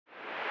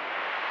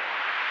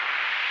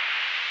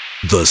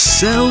The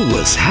cell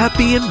was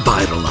happy and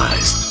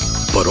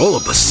vitalized, but all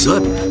of a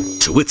sudden,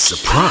 to its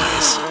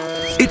surprise,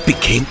 it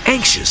became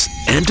anxious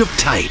and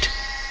uptight,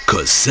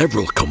 'cause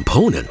several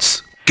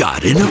components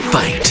got in a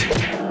fight.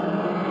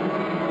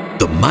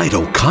 The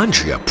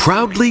mitochondria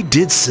proudly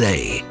did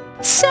say,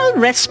 "Cell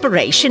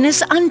respiration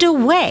is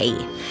underway.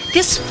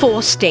 This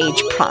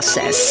four-stage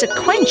process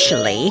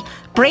sequentially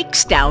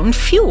breaks down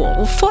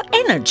fuel for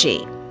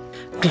energy.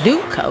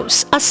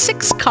 Glucose, a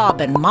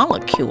 6-carbon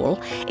molecule,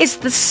 is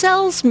the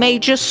cell's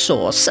major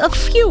source of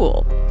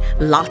fuel.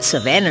 Lots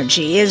of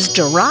energy is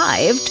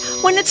derived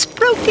when it's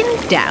broken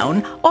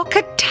down or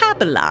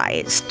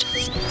catabolized.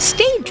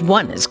 Stage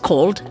 1 is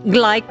called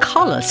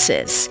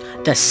glycolysis.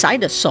 The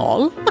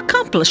cytosol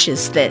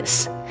accomplishes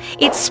this.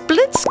 It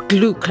splits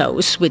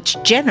glucose, which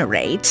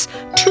generates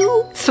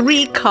two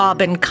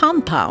 3-carbon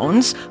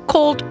compounds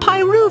called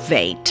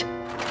pyruvate.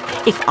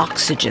 If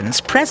oxygen's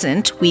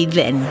present, we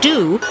then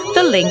do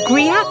the link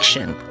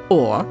reaction,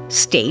 or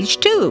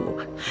stage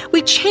 2.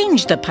 We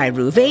change the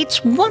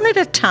pyruvates one at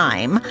a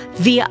time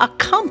via a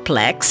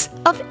complex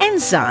of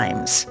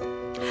enzymes.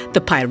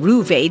 The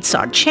pyruvates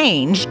are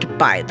changed,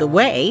 by the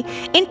way,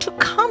 into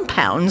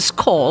compounds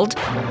called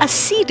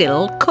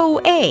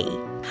acetyl-CoA,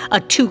 a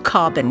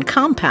 2-carbon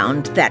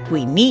compound that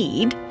we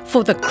need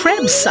for the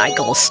Krebs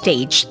Cycle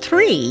stage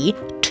 3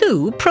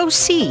 to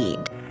proceed.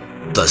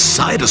 The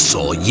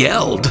cytosol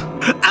yelled,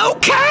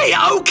 "Okay,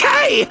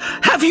 okay!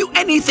 Have you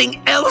anything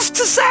else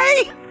to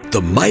say?"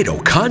 The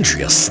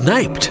mitochondria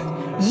sniped.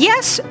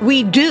 Yes,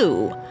 we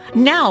do.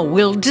 Now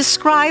we'll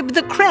describe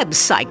the Krebs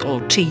cycle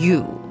to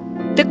you.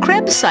 The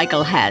Krebs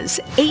cycle has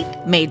 8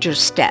 major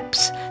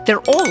steps.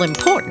 They're all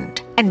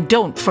important, and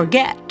don't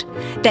forget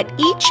that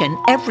each and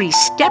every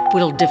step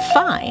we'll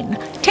define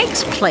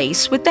takes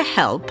place with the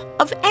help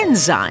of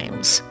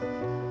enzymes.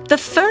 The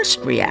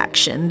first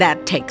reaction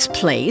that takes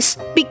place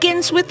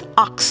begins with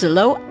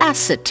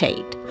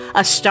oxaloacetate,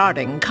 a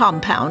starting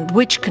compound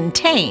which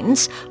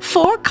contains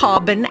 4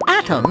 carbon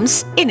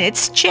atoms in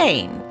its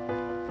chain.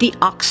 The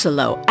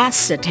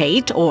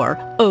oxaloacetate, or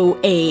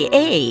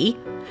OAA,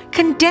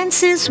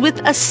 condenses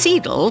with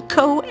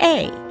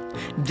acetyl-CoA.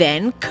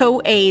 Then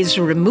CoA is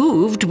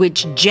removed,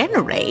 which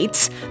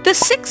generates the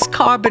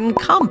 6-carbon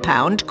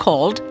compound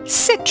called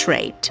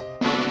citrate.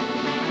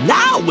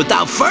 Now,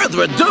 without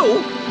further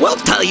ado, we'll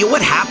tell you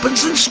what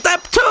happens in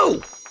step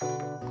 2.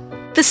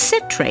 The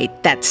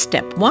citrate that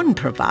step 1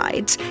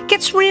 provides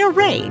gets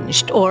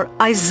rearranged or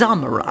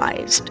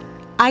isomerized.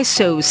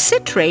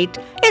 Isocitrate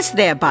is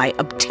thereby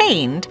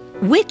obtained,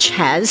 which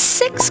has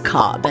 6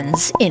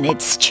 carbons in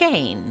its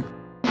chain.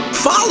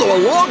 Follow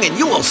along and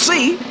you will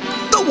see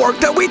the work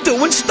that we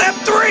do in step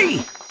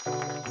 3.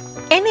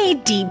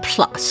 NAD+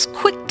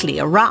 quickly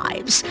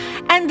arrives,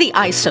 and the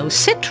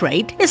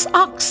isocitrate is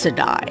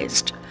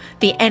oxidized.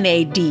 The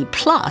NAD+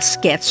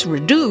 gets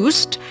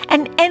reduced,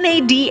 and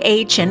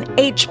NADH and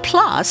H+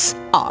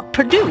 are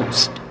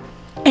produced.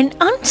 An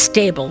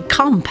unstable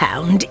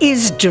compound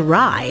is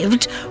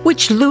derived,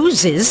 which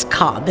loses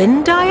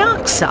carbon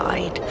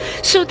dioxide.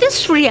 So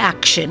this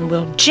reaction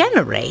will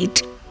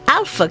generate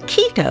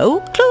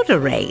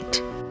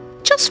alpha-ketoglutarate.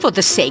 Just for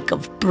the sake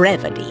of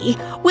brevity,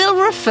 we'll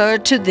refer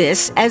to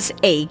this as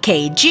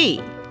AKG,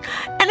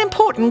 an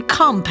important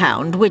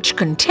compound which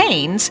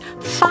contains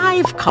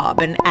 5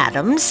 carbon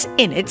atoms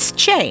in its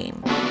chain.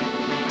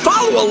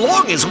 Follow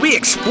along as we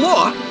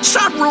explore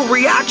several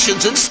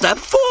reactions in step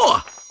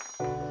 4.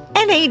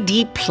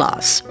 NAD+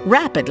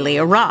 rapidly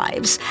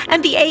arrives,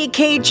 and the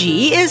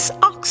AKG is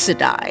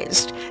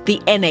oxidized. The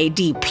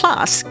NAD+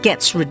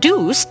 gets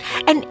reduced,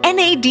 and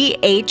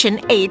NADH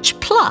and H+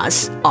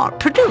 are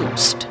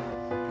produced.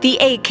 The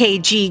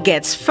AKG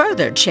gets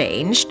further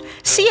changed,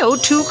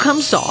 CO2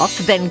 comes off,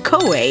 then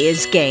CoA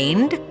is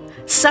gained.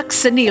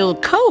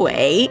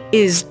 Succinyl-CoA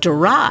is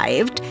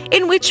derived,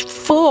 in which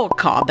 4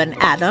 carbon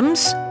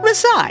atoms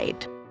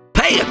reside.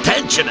 Pay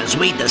attention as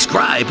we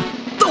describe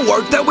the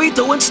work that we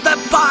do in step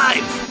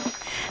 5.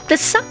 The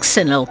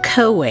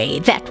succinyl-CoA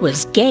that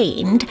was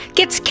gained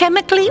gets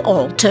chemically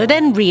altered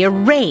and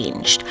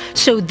rearranged,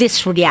 so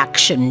this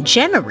reaction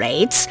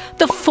generates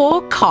the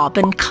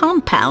 4-carbon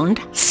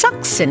compound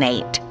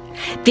succinate.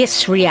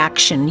 This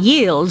reaction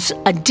yields,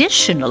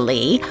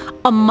 additionally,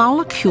 a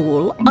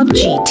molecule of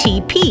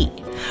GTP,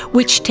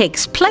 which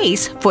takes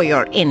place, for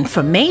your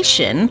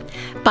information,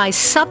 by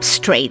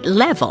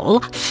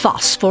substrate-level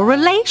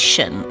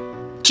phosphorylation.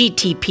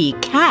 GTP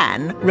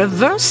can,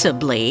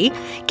 reversibly,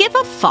 give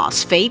a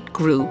phosphate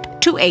group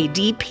to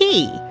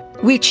ADP,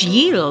 which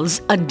yields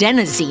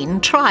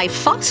adenosine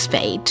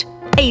triphosphate,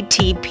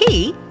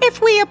 ATP if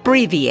we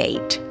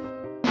abbreviate.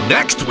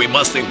 Next, we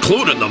must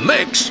include in the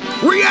mix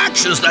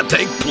reactions that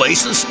take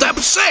place in step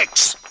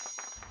 6.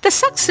 The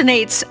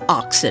succinate's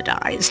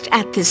oxidized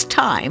at this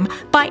time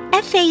by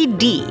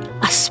FAD,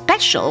 a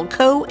special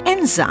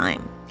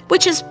coenzyme,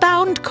 which is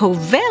bound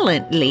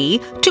covalently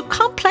to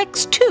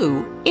complex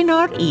 2 in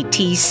our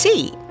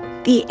ETC.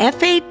 The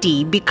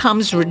FAD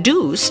becomes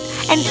reduced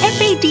and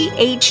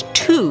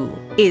FADH2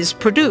 is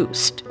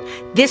produced.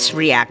 This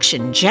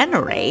reaction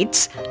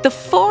generates the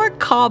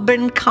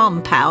 4-carbon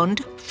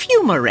compound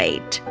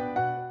fumarate.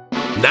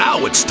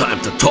 Now it's time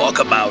to talk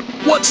about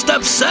what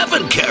step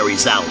 7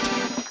 carries out.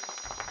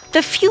 The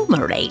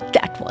fumarate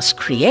that was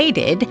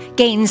created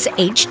gains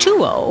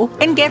H2O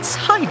and gets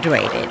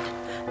hydrated.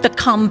 The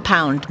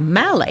compound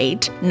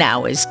malate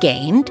now is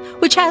gained,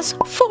 which has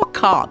 4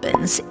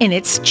 carbons in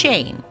its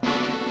chain.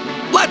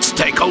 Let's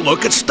take a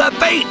look at step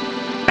 8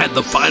 and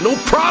the final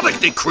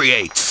product it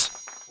creates.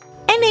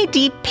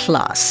 NAD+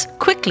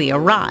 quickly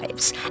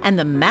arrives and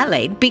the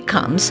malate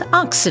becomes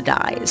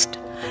oxidized.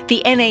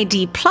 The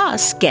NAD+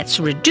 gets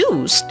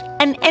reduced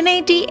and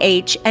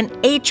NADH and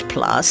H+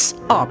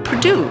 are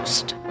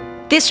produced.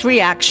 This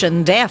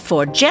reaction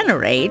therefore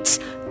generates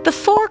the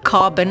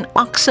 4-carbon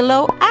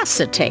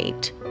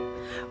oxaloacetate.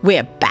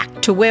 We're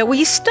back to where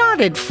we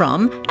started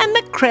from, and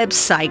the Krebs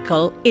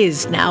cycle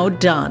is now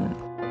done.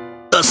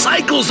 The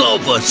cycle's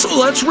over, so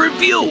let's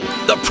review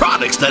the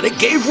products that it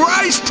gave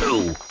rise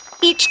to.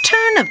 Each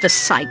turn of the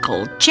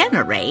cycle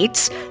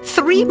generates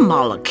 3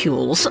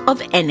 molecules of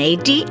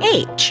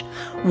NADH,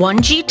 1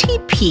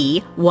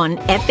 GTP, 1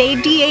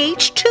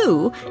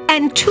 FADH2,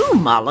 and 2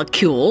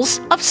 molecules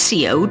of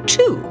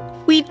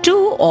CO2. We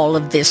do all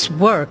of this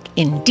work,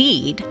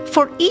 indeed,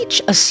 for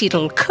each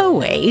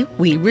acetyl-CoA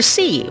we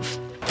receive.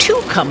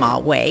 2 come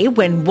our way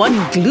when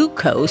 1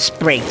 glucose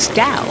breaks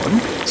down,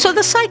 so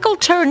the cycle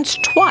turns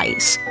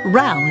twice,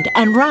 round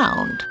and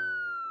round.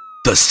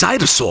 The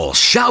cytosol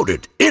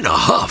shouted in a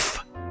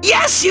huff.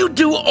 Yes, you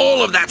do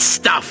all of that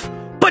stuff,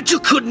 but you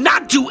could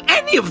not do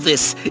any of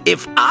this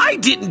if I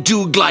didn't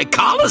do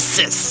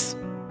glycolysis.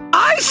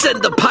 I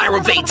send the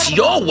pyruvates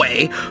your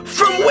way,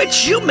 from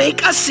which you make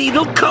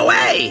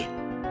acetyl-CoA,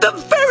 the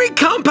very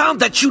compound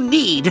that you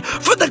need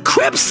for the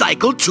Krebs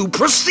cycle to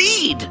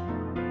proceed.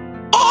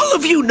 All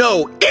of you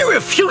know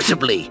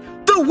irrefutably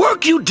the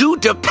work you do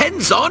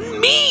depends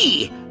on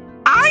me.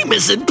 I'm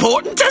as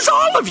important as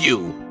all of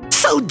you.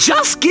 So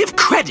just give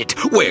credit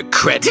where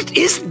credit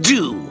is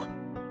due.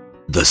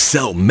 The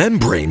cell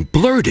membrane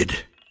blurted.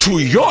 To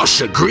your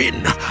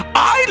chagrin,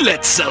 I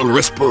let cell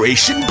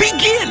respiration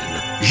begin.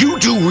 You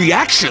do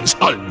reactions,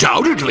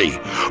 undoubtedly,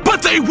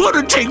 but they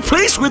wouldn't take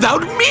place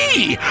without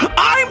me.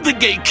 I'm the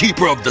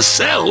gatekeeper of the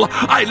cell.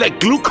 I let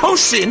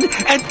glucose in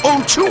and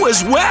O2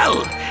 as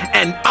well.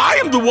 And I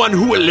am the one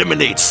who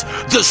eliminates.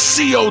 The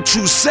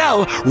CO2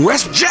 cell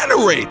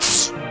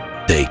regenerates.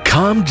 They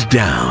calmed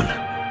down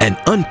and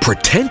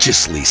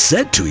unpretentiously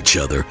said to each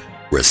other,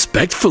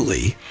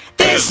 respectfully,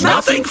 "There's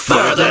nothing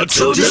further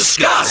to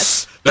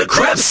discuss. The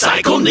Krebs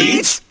cycle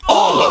needs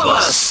all of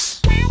us."